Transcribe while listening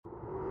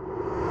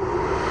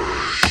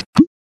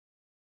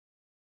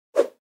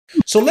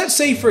So let's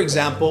say, for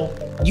example,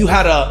 you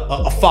had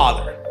a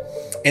father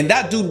and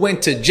that dude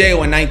went to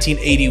jail in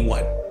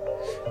 1981,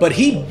 but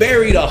he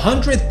buried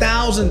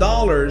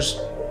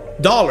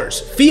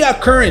 $100,000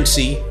 fiat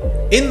currency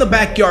in the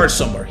backyard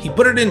somewhere. He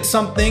put it in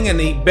something and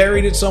he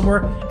buried it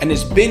somewhere and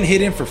it's been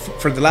hidden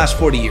for the last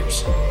 40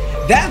 years.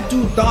 That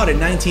dude thought in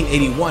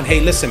 1981, hey,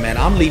 listen, man,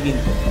 I'm leaving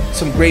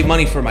some great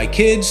money for my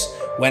kids.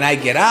 When I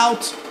get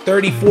out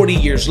 30, 40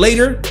 years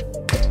later,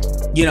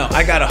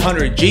 I got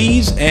 100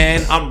 G's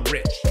and I'm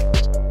rich.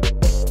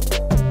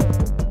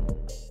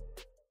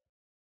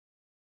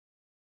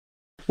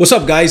 What's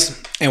up,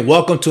 guys? And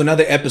welcome to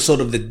another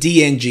episode of the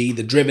DNG,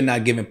 the Driven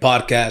Not Given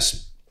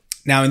podcast.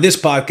 Now, in this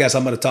podcast,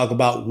 I'm going to talk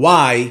about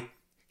why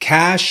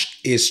cash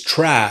is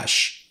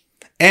trash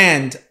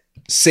and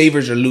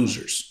savers are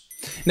losers.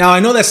 Now, I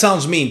know that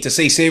sounds mean to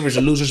say savers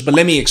are losers, but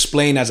let me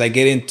explain as I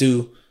get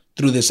through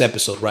this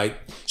episode, right?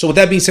 So with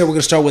that being said, we're going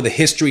to start with a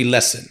history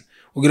lesson.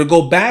 We're going to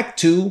go back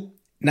to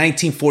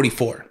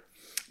 1944.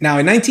 Now,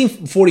 in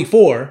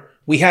 1944,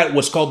 we had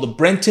what's called the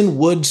Bretton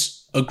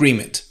Woods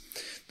Agreement.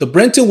 The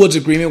Bretton Woods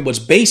Agreement was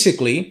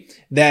basically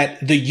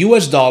that the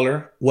US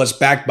dollar was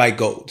backed by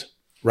gold,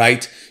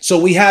 right? So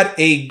we had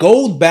a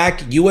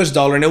gold-backed US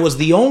dollar, and it was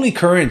the only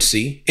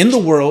currency in the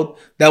world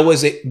that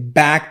was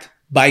backed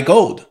by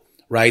gold,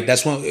 right?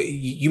 That's when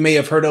you may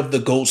have heard of the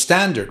gold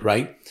standard,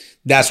 right?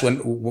 That's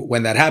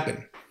when that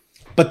happened.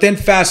 But then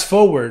fast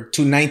forward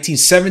to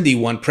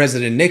 1971,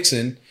 President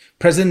Nixon,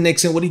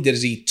 what he did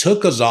is he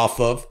took us off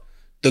of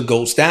the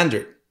gold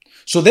standard.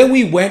 So then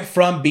we went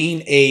from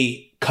being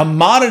a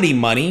commodity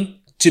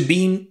money to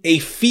being a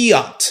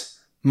fiat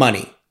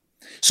money.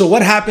 So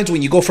what happens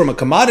when you go from a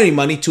commodity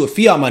money to a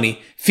fiat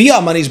money?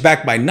 Fiat money is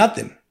backed by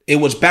nothing. It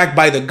was backed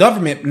by the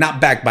government,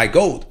 not backed by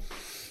gold.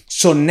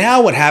 So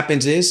now what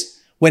happens is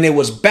when it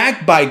was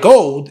backed by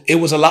gold, it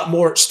was a lot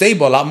more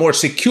stable, a lot more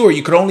secure.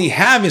 You could only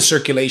have in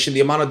circulation the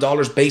amount of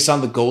dollars based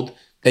on the gold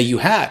that you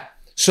had.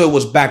 So it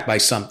was backed by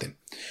something.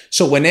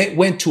 So when it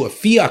went to a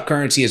fiat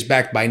currency, it's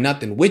backed by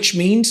nothing, which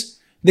means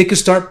they could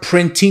start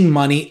printing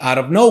money out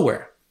of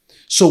nowhere.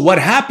 So what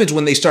happens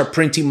when they start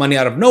printing money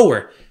out of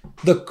nowhere?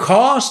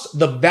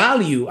 The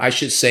value, I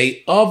should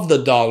say, of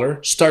the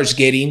dollar starts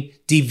getting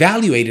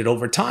devaluated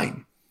over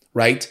time,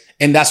 right?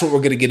 And that's what we're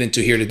going to get into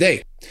here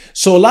today.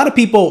 So a lot of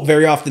people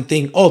very often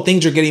think, oh,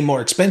 things are getting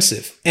more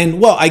expensive. And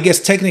well, I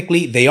guess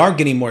technically they are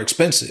getting more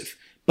expensive.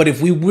 But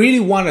if we really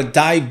want to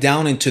dive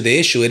down into the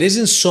issue, it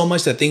isn't so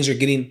much that things are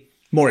getting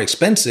more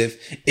expensive,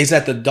 is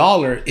that the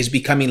dollar is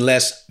becoming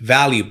less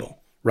valuable.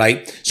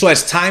 Right? So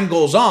as time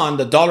goes on,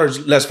 the dollar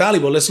is less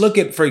valuable. Let's look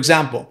at, for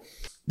example,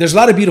 there's a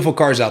lot of beautiful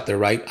cars out there,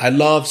 right? I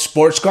love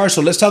sports cars.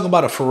 So let's talk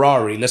about a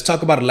Ferrari. Let's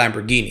talk about a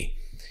Lamborghini.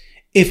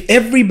 If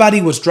everybody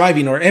was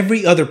driving or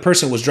every other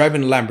person was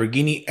driving a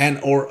Lamborghini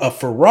or a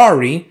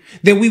Ferrari,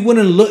 then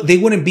they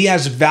wouldn't be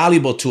as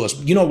valuable to us.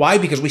 You know why?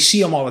 Because we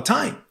see them all the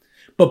time.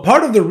 But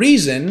part of the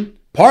reason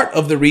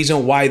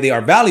why they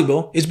are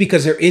valuable is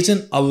because there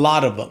isn't a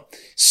lot of them.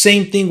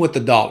 Same thing with the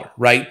dollar,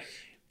 right?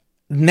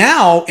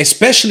 Now,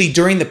 especially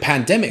during the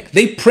pandemic,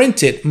 they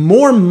printed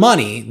more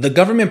money. The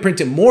government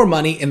printed more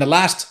money in the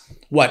last,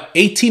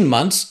 18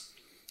 months.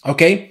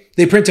 Okay.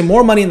 They printed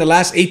more money in the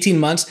last 18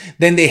 months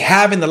than they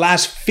have in the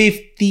last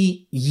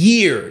 50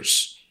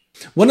 years.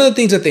 One of the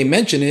things that they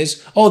mention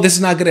is, oh, this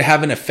is not going to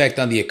have an effect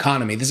on the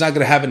economy. This is not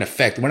going to have an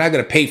effect. We're not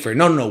going to pay for it.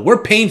 No,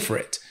 we're paying for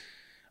it.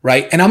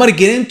 Right. And I'm going to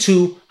get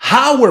into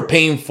how we're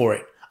paying for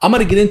it. I'm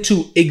going to get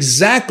into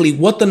exactly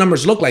what the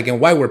numbers look like and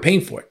why we're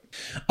paying for it.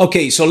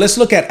 Okay, so let's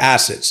look at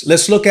assets.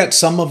 Let's look at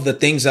some of the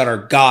things that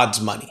are God's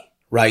money,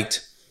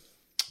 right?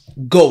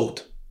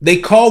 Gold. They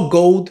call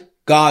gold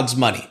God's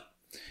money.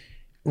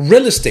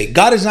 Real estate.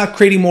 God is not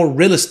creating more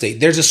real estate.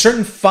 There's a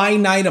certain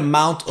finite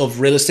amount of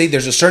real estate.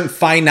 There's a certain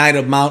finite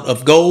amount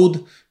of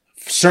gold,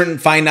 certain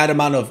finite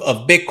amount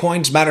of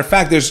Bitcoins. Matter of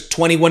fact, there's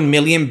 21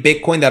 million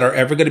Bitcoin that are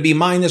ever going to be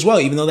mined as well.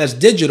 Even though that's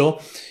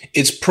digital,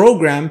 it's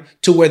programmed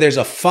to where there's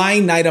a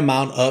finite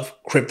amount of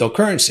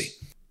cryptocurrency.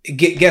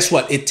 Guess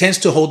what? It tends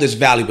to hold its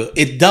value.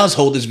 It does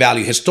hold its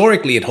value.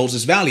 Historically, it holds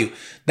its value.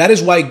 That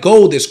is why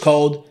gold is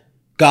called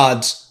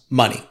God's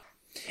money.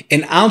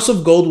 An ounce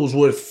of gold was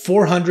worth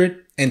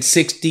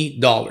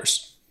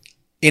 $460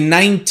 in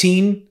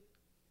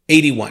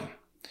 1981.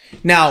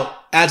 Now,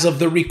 as of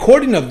the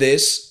recording of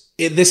this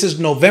is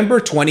November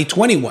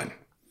 2021.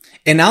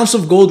 An ounce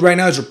of gold right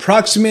now is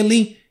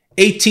approximately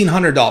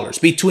 $1,800,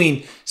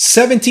 between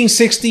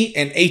 $1,760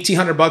 and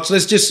 $1,800.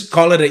 Let's just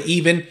call it an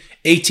even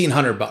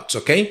 $1,800,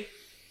 okay?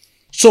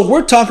 So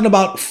we're talking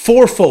about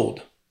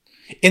fourfold.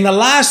 In the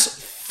last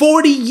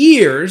 40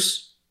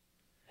 years,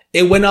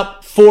 it went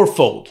up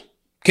fourfold,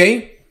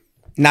 okay?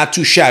 Not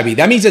too shabby.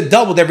 That means it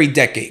doubled every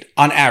decade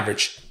on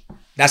average.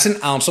 That's an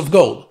ounce of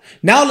gold.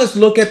 Now let's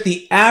look at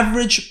the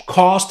average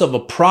cost of a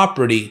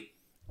property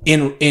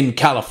in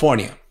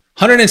California.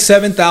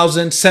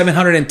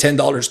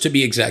 $107,710 to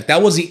be exact.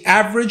 That was the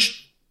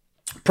average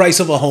price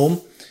of a home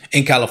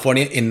in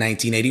California in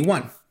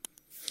 1981.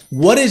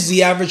 What is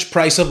the average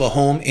price of a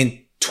home in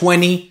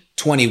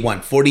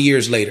 2021, 40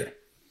 years later?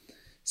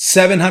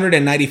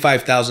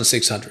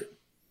 $795,600.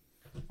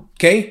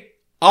 Okay?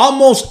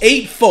 Almost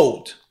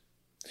eightfold.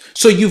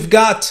 So you've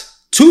got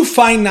two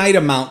finite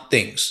amount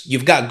things.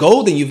 You've got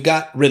gold and you've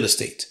got real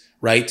estate,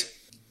 right?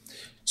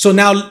 So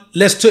now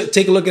let's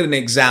take a look at an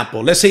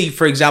example. Let's say,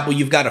 for example,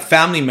 you've got a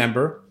family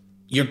member,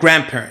 your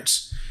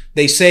grandparents.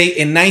 They say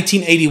in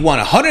 1981,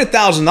 $100,000 in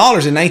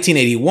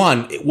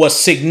 1981 was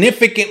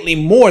significantly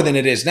more than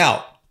it is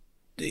now.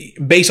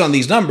 Based on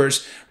these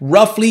numbers,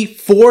 roughly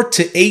 4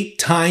 to 8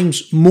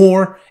 times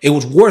more. It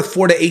was worth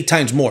 4 to 8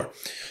 times more.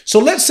 So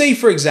let's say,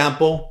 for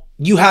example,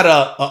 you had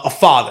a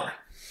father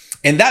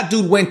and that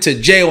dude went to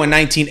jail in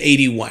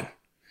 1981,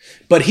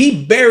 but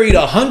he buried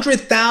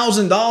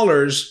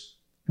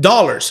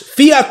 $100,000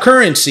 fiat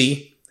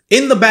currency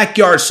in the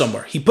backyard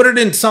somewhere. He put it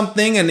in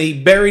something and he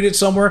buried it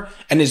somewhere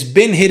and it's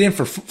been hidden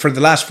for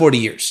the last 40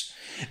 years.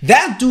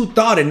 That dude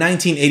thought in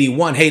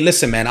 1981, hey,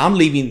 listen, man, I'm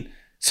leaving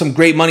some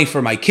great money for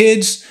my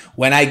kids.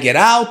 When I get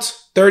out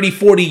 30,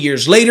 40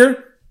 years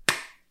later,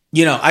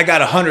 I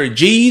got 100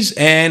 G's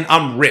and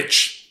I'm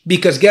rich.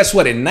 Because guess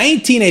what? In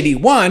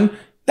 1981,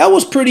 that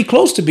was pretty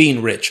close to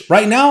being rich.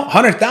 Right now,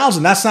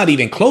 100,000, that's not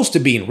even close to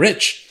being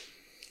rich.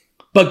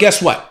 But guess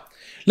what?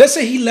 Let's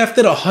say he left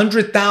it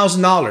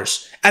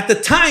 $100,000. At the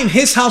time,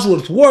 his house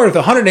was worth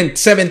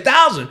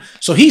 $107,000.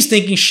 So he's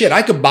thinking, shit,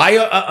 I could buy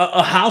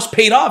a house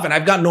paid off and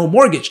I've got no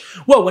mortgage.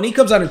 Well, when he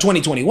comes out in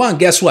 2021,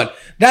 guess what?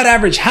 That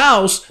average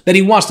house that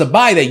he wants to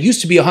buy that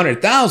used to be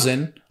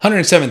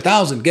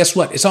 $107,000, guess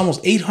what? It's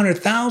almost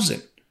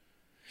 $800,000.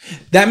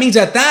 That means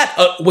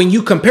when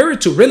you compare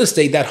it to real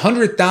estate, that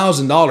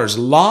 $100,000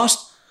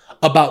 lost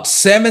about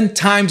 7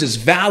 times its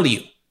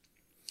value.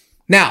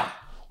 Now,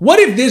 what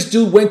if this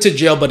dude went to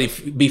jail, but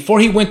before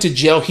he went to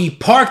jail, he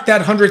parked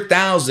that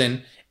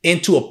 $100,000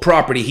 into a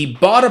property. He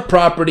bought a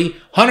property,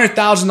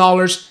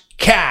 $100,000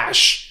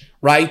 cash,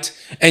 right?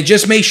 And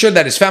just made sure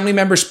that his family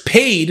members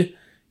paid,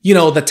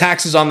 the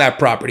taxes on that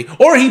property.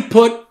 Or he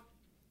put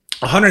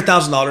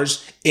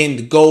 $100,000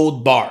 in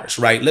gold bars,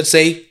 right? Let's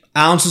say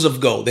ounces of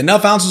gold,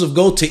 enough ounces of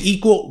gold to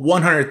equal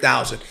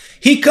 100,000.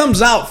 He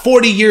comes out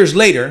 40 years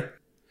later,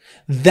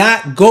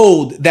 that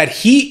gold that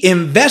he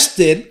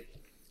invested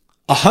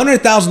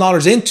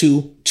 $100,000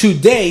 into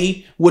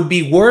today would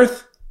be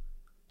worth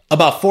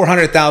about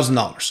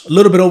 $400,000, a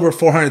little bit over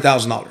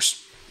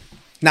 $400,000.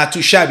 Not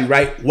too shabby,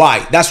 right?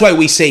 Why? That's why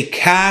we say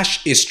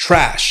cash is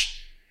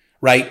trash,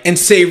 right? And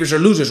savers are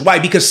losers. Why?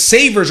 Because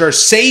savers are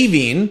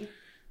saving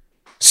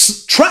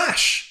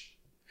trash.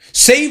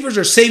 Savers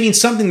are saving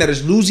something that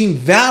is losing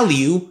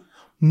value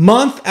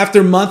month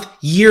after month,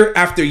 year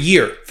after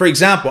year. For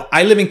example,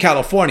 I live in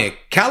California.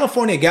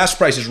 California gas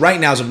prices right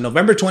now, as of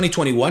November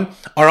 2021,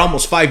 are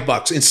almost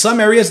 $5. In some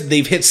areas,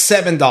 they've hit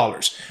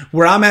 $7.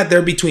 Where I'm at,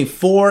 they're between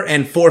 $4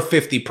 and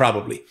 $4.50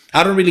 probably.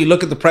 I don't really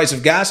look at the price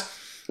of gas,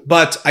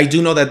 but I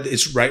do know that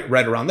it's right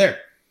around there.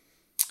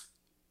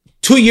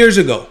 2 years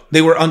ago,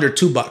 they were under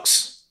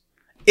 $2.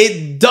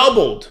 It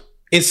doubled.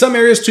 In some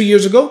areas 2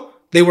 years ago,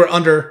 they were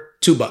under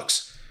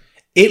 $2.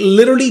 It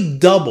literally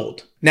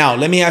doubled. Now,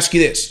 let me ask you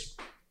this.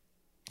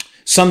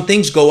 Some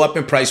things go up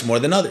in price more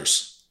than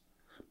others.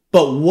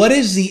 But what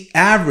is the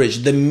average,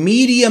 the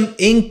medium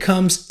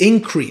incomes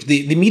increase,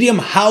 the medium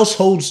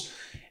households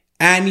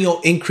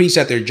annual increase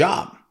at their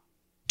job?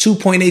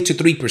 2.8 to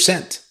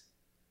 3%.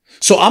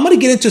 So I'm going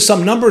to get into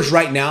some numbers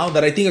right now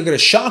that I think are going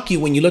to shock you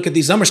when you look at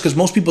these numbers because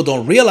most people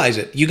don't realize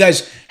it. You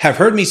guys have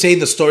heard me say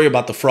the story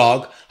about the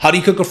frog. How do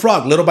you cook a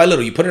frog? Little by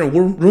little. You put it in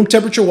room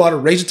temperature water,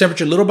 raise the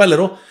temperature little by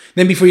little.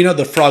 Then before you know,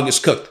 the frog is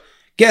cooked.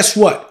 Guess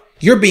what?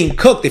 You're being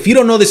cooked. If you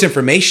don't know this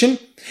information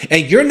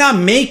and you're not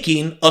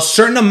making a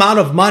certain amount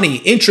of money,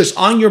 interest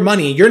on your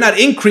money, and you're not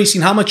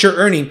increasing how much you're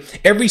earning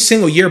every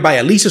single year by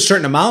at least a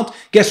certain amount,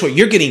 guess what?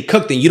 You're getting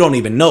cooked and you don't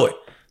even know it.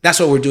 That's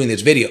why we're doing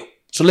this video.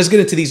 So let's get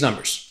into these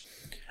numbers.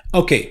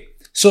 Okay.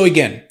 So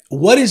again,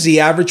 what is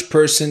the average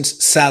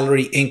person's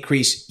salary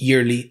increase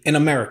yearly in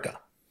America?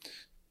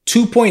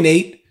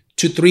 2.8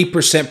 to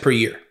 3% per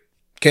year.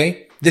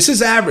 Okay. This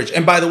is average.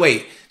 And by the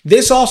way,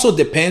 this also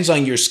depends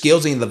on your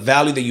skills and the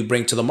value that you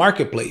bring to the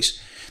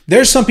marketplace.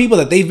 There's some people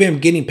that they've been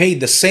getting paid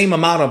the same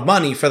amount of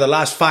money for the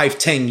last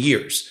 5-10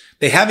 years.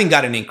 They haven't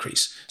got an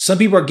increase. Some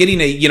people are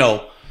getting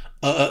a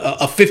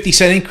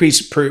 50-cent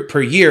increase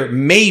per year,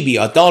 maybe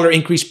a $1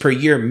 increase per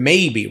year,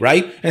 maybe,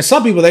 right? And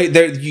some people,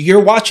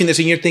 you're watching this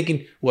and you're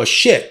thinking, well,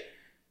 shit,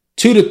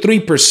 2 to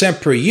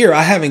 3% per year.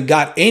 I haven't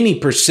got any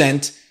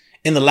percent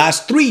in the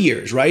last 3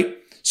 years, right?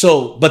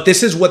 So, but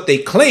this is what they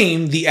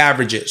claim the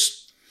average is.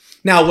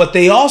 Now, what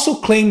they also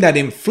claim that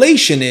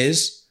inflation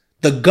is,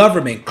 the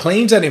government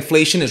claims that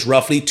inflation is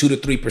roughly 2 to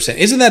 3%.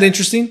 Isn't that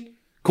interesting?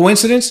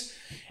 Coincidence?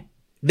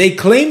 They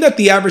claim that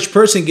the average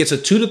person gets a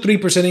 2 to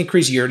 3%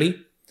 increase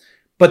yearly,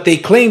 but they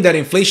claim that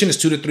inflation is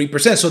 2 to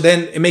 3%. So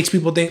then it makes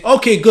people think,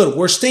 okay, good.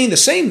 We're staying the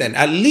same then.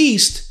 At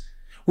least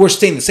we're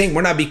staying the same.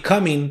 We're not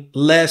becoming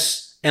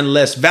less and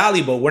less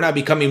valuable. We're not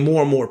becoming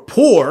more and more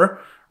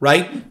poor,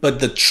 right? But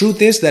the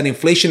truth is that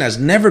inflation has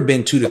never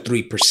been 2 to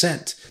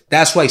 3%.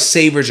 That's why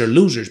savers are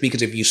losers,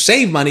 because if you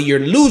save money, you're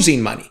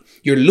losing money.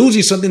 You're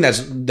losing something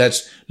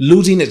that's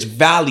losing its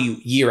value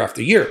year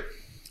after year.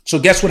 So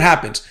guess what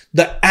happens?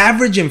 The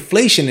average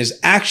inflation is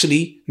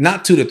actually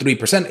not 2 to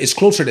 3%. It's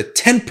closer to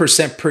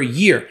 10% per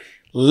year.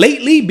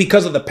 Lately,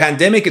 because of the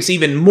pandemic, it's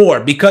even more.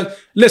 Because,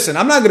 listen,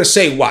 I'm not going to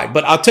say why,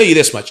 but I'll tell you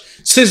this much.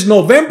 Since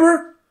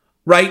November,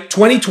 right,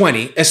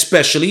 2020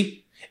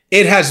 especially,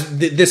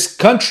 this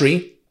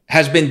country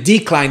has been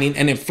declining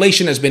and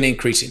inflation has been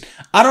increasing.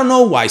 I don't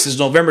know why since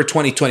November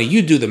 2020.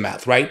 You do the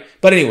math, right?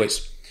 But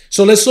anyways,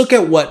 so let's look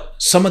at what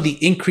some of the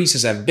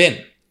increases have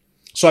been.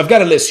 So I've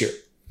got a list here.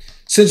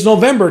 Since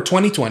November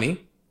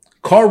 2020,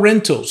 car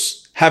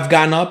rentals have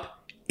gone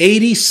up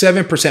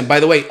 87%. By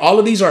the way, all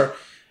of these are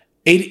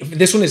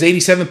this one is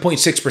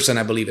 87.6%,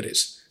 I believe it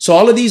is. So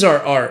all of these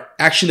are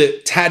actually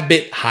a tad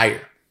bit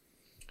higher.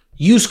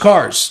 Used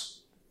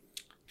cars,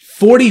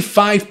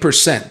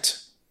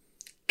 45%.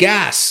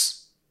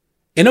 Gas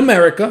in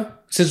America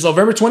since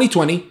November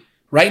 2020.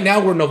 Right now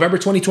we're November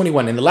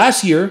 2021. In the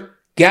last year,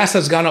 gas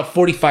has gone up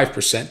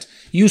 45%.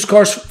 Used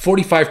cars,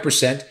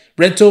 45%.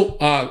 Rental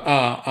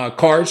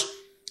cars,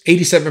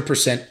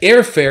 87%.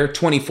 Airfare,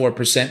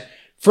 24%.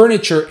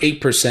 Furniture,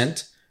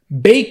 8%.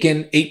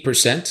 Bacon,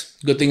 8%.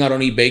 Good thing I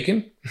don't eat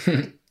bacon.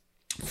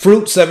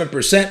 Fruit,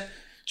 7%.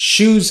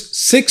 Shoes,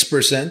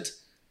 6%.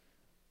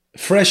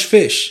 Fresh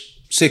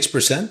fish,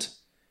 6%.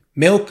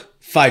 Milk,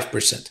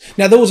 5%.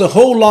 Now, there was a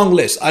whole long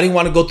list. I didn't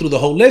want to go through the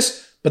whole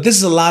list, but this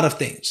is a lot of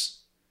things.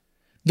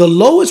 The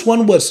lowest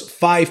one was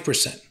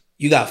 5%.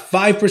 You got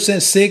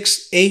 5%,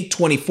 6, 8,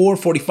 24,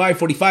 45,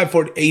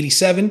 45,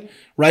 87,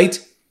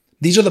 right?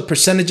 These are the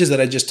percentages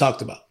that I just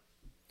talked about.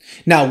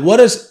 Now, what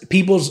does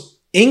people's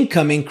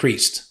income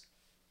increased?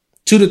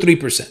 2 to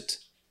 3%,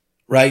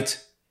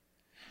 right?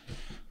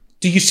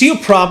 Do you see a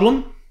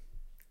problem?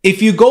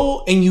 If you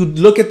go and you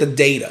look at the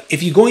data,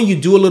 if you go and you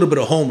do a little bit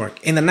of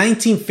homework, in the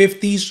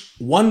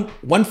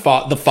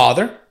 1950s, the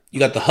father, you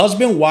got the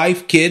husband,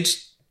 wife,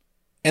 kids,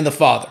 and the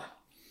father,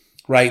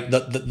 right?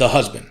 The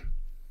husband.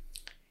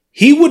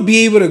 He would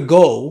be able to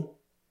go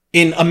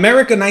in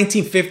America,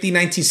 1950,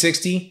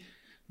 1960.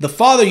 The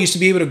father used to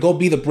be able to go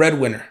be the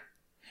breadwinner.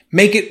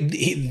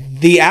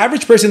 The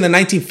average person in the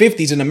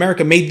 1950s in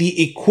America made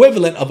the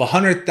equivalent of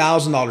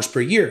 $100,000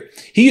 per year.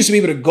 He used to be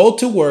able to go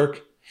to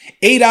work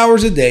 8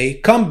 hours a day,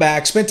 come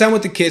back, spend time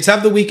with the kids,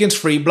 have the weekends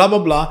free, blah, blah,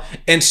 blah,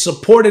 and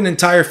support an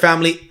entire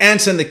family and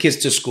send the kids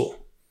to school.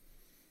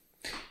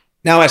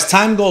 Now, as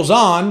time goes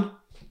on,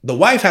 the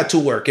wife had to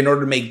work in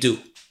order to make do.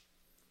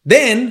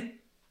 Then,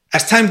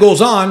 as time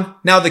goes on,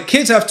 now the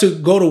kids have to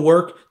go to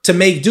work to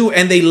make do,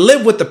 and they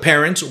live with the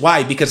parents.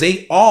 Why? Because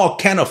they all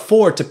can't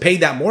afford to pay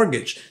that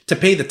mortgage, to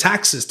pay the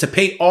taxes, to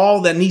pay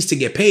all that needs to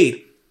get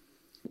paid.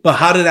 But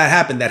how did that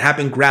happen? That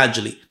happened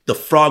gradually. The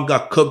frog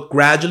got cooked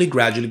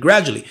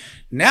gradually.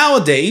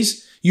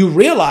 Nowadays, you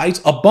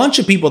realize a bunch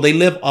of people, they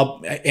live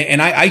up,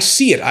 and I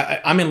see it.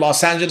 I'm in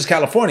Los Angeles,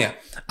 California.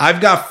 I've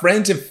got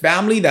friends and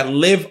family that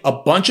live, a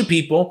bunch of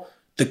people.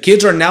 The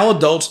kids are now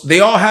adults.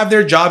 They all have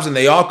their jobs and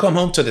they all come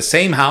home to the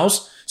same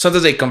house.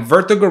 Sometimes they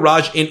convert the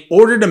garage in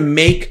order to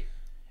make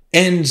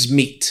ends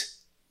meet.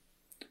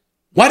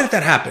 Why did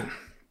that happen?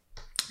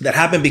 That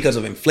happened because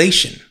of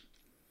inflation.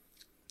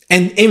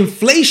 And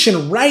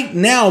inflation right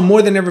now,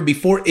 more than ever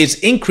before, is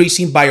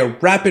increasing by a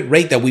rapid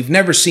rate that we've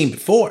never seen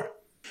before.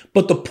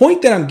 But the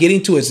point that I'm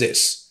getting to is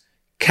this.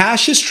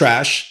 Cash is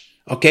trash,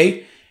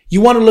 okay?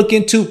 You want to look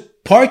into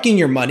parking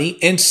your money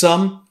in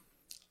some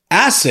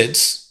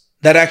assets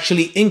that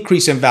actually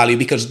increase in value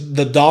because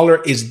the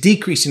dollar is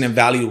decreasing in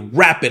value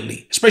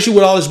rapidly, especially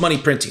with all this money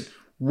printing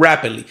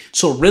rapidly.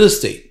 So real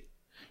estate,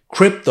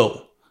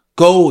 crypto,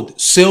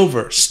 gold,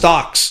 silver,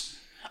 stocks.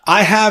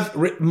 I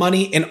have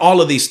money in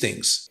all of these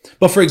things.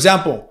 But for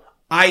example,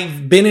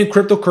 I've been in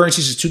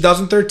cryptocurrency since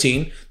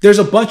 2013. There's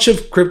a bunch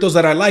of cryptos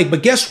that I like,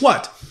 but guess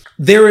what?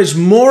 There is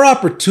more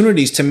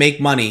opportunities to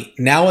make money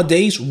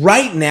nowadays.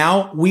 Right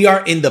now, we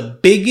are in the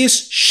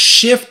biggest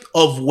shift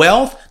of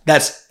wealth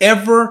that's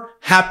ever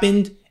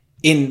happened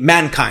in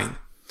mankind.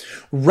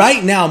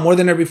 Right now, more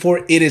than ever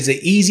before, it is the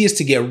easiest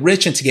to get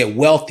rich and to get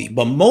wealthy.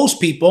 But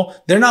most people,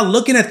 they're not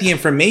looking at the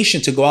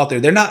information to go out there.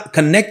 They're not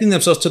connecting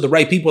themselves to the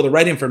right people, the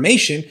right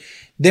information.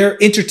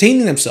 They're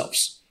entertaining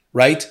themselves,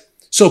 right?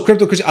 So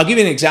cryptocurrency, I'll give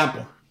you an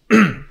example.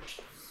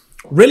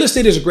 Real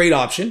estate is a great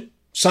option.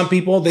 Some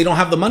people, they don't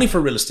have the money for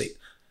real estate.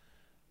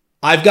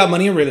 I've got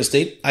money in real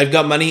estate. I've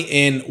got money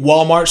in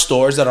Walmart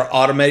stores that are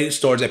automated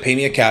stores that pay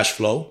me a cash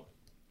flow.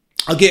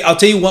 Okay, I'll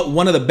tell you what,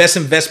 one of the best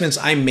investments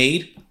I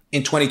made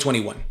in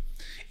 2021.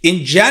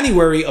 In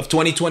January of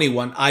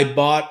 2021,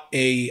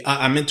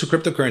 I'm into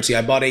cryptocurrency.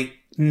 I bought a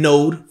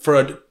node for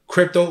a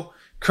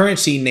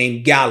cryptocurrency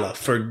named Gala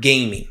for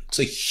gaming. It's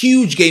a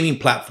huge gaming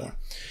platform.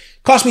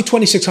 Cost me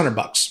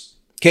 $2,600.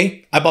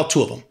 Okay, I bought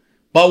two of them.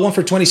 Bought one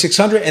for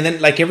 $2,600, and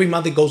then like every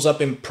month it goes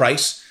up in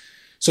price.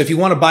 So if you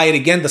want to buy it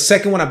again, the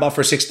second one I bought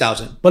for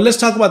 $6,000. But let's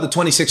talk about the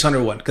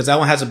 $2,600 one because that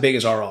one has the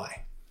biggest ROI.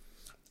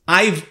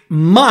 I've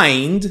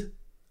mined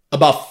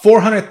about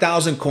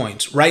 400,000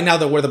 coins. Right now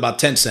they're worth about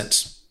 10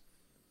 cents.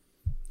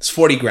 It's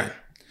 40 grand.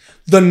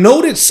 The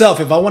note itself,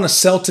 if I want to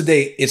sell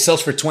today, it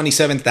sells for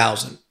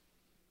 $27,000.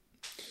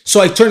 So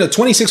I turned a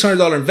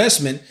 $2,600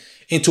 investment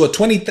into a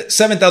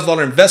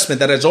 $27,000 investment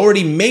that has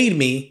already made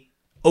me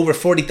over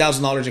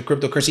 $40,000 in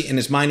cryptocurrency and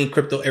is mining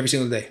crypto every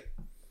single day,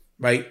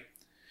 right?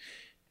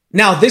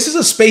 Now, this is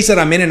a space that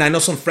I'm in, and I know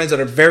some friends that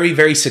are very,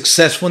 very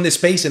successful in this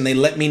space, and they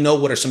let me know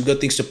what are some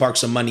good things to park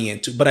some money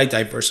into, but I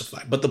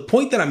diversify. But the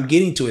point that I'm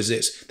getting to is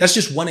this. That's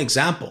just one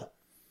example,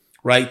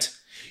 right?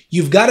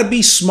 You've got to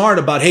be smart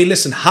about, hey,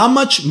 listen, how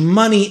much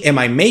money am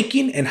I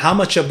making and how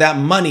much of that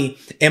money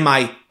am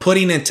I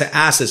putting into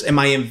assets? Am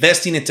I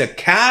investing into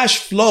cash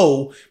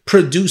flow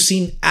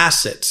producing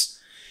assets?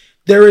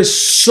 There is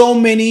so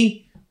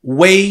many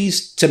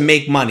ways to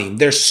make money.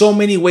 There's so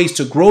many ways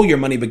to grow your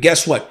money, but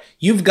guess what?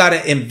 You've got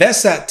to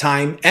invest that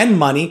time and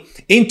money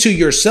into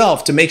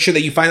yourself to make sure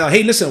that you find out,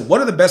 hey, listen, what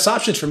are the best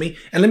options for me?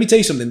 And let me tell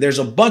you something. There's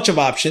a bunch of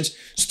options.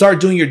 Start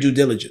doing your due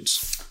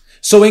diligence.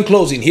 So in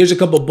closing, here's a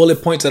couple of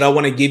bullet points that I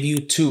want to give you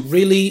to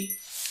really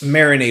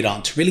marinate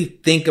on, to really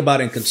think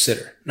about and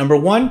consider. Number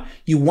one,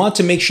 you want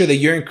to make sure that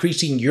you're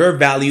increasing your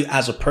value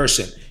as a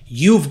person.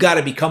 You've got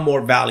to become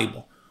more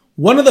valuable.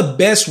 One of the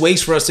best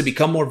ways for us to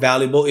become more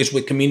valuable is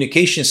with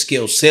communication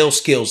skills, sales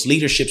skills,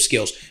 leadership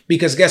skills.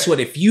 Because guess what?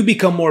 If you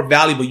become more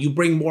valuable, you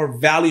bring more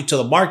value to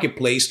the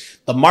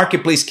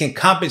marketplace can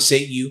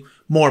compensate you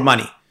more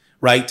money,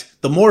 right?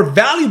 The more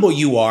valuable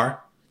you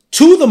are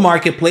to the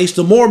marketplace,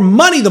 the more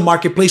money the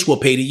marketplace will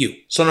pay to you.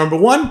 So number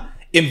one,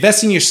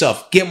 invest in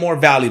yourself, get more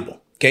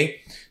valuable.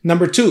 Okay.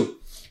 Number two,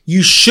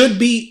 you should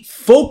be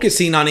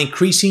focusing on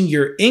increasing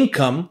your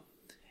income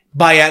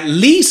by at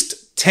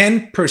least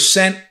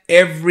 10%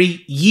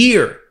 every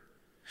year.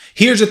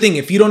 Here's the thing.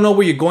 If you don't know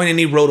where you're going,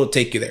 any road will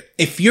take you there.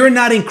 If you're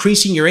not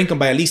increasing your income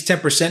by at least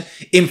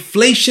 10%,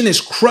 inflation is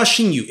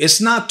crushing you.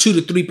 It's not 2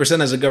 to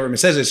 3% as the government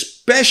says,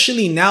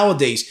 especially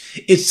nowadays.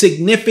 It's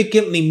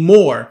significantly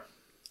more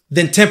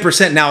than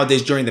 10%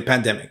 nowadays during the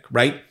pandemic,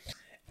 right?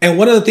 And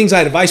one of the things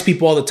I advise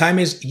people all the time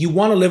is you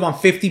want to live on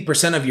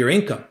 50% of your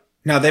income.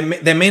 Now,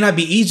 that may not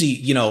be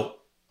easy,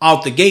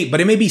 out the gate,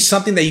 but it may be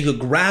something that you could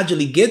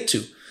gradually get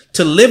to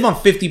live on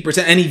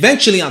 50% and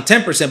eventually on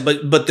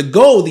 10%. But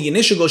the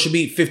initial goal should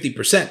be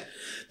 50%.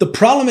 The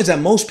problem is that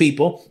most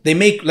people, they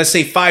make, let's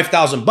say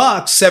 $5,000,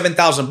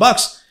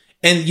 $7,000.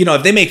 And,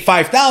 if they make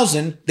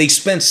 5,000, they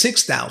spend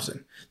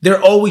 6,000.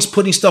 They're always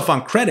putting stuff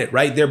on credit,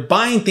 right? They're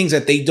buying things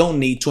that they don't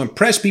need to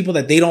impress people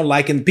that they don't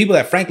like and people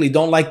that frankly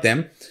don't like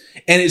them.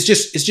 And it's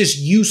just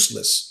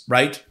useless,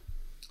 right?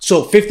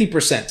 So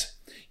 50%.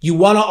 You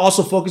want to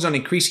also focus on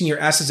increasing your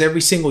assets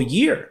every single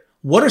year.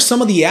 What are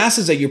some of the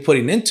assets that you're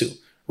putting into,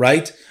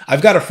 right?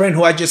 I've got a friend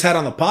who I just had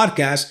on the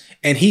podcast,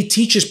 and he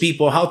teaches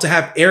people how to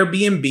have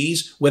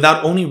Airbnbs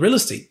without owning real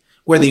estate,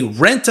 where they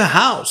rent a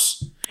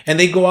house and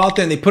they go out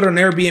there and they put it on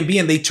Airbnb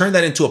and they turn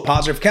that into a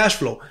positive cash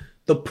flow.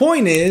 The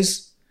point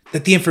is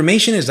that the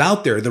information is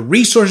out there. The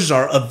resources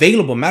are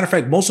available. Matter of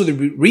fact, most of the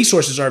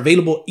resources are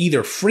available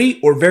either free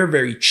or very,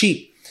 very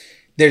cheap.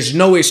 There's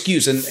no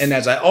excuse. And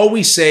as I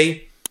always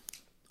say,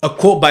 a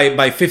quote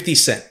by 50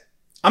 Cent.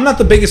 I'm not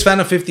the biggest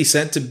fan of 50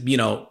 Cent,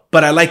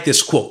 but I like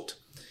this quote.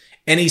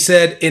 And he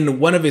said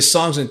in one of his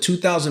songs in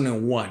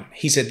 2001,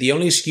 he said, the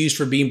only excuse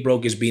for being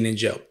broke is being in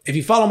jail. If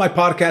you follow my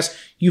podcast,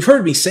 you've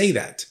heard me say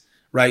that,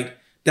 right?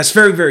 That's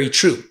very, very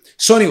true.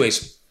 So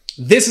anyways,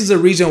 this is the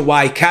reason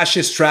why cash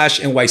is trash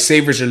and why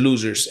savers are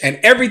losers. And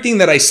everything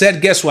that I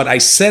said, guess what? I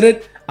said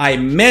it, I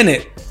meant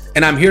it,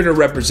 and I'm here to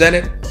represent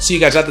it. See you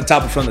guys at the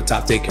top and from the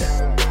top. Take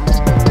care.